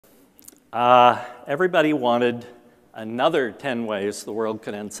Everybody wanted another 10 ways the world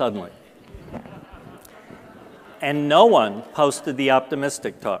could end suddenly. And no one posted the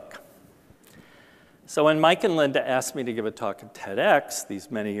optimistic talk. So when Mike and Linda asked me to give a talk at TEDx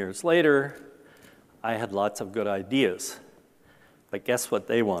these many years later, I had lots of good ideas. But guess what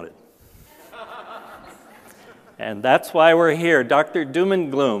they wanted? And that's why we're here, Dr. Doom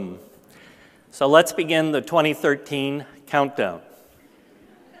and Gloom. So let's begin the 2013 countdown.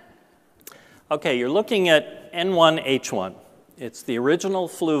 Okay, you're looking at N1H1. It's the original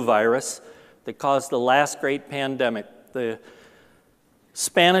flu virus that caused the last great pandemic, the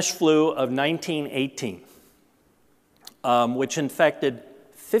Spanish flu of 1918, which infected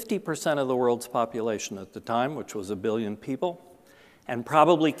 50% of the world's population at the time, which was 1 billion people, and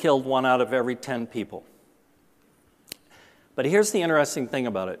probably killed 1 out of every 10 people. But here's the interesting thing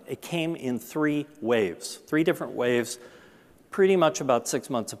about it. It came in 3 waves, 3 different waves, pretty much about 6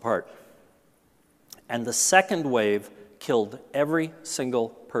 months apart. And the second wave killed every single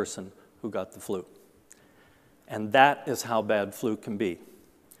person who got the flu. And that is how bad flu can be.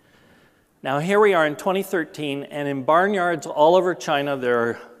 Now here we are in 2013, and in barnyards all over China there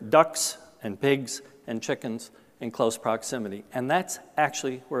are ducks and pigs and chickens in close proximity. And that's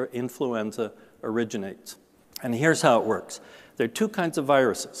actually where influenza originates. And here's how it works. There are 2 kinds of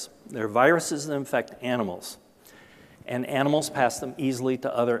viruses. There are viruses that infect animals, and animals pass them easily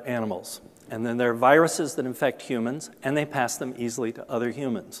to other animals. And then there are viruses that infect humans, and they pass them easily to other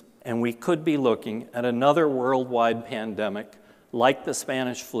humans. And we could be looking at another worldwide pandemic like the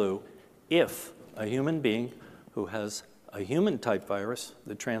Spanish flu if a human being who has a human-type virus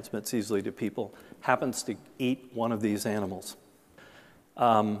that transmits easily to people happens to eat one of these animals.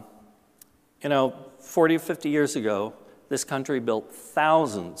 40 or 50 years ago, this country built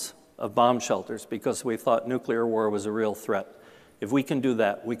thousands of bomb shelters because we thought nuclear war was a real threat. If we can do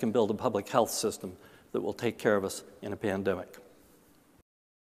that, we can build a public health system that will take care of us in a pandemic.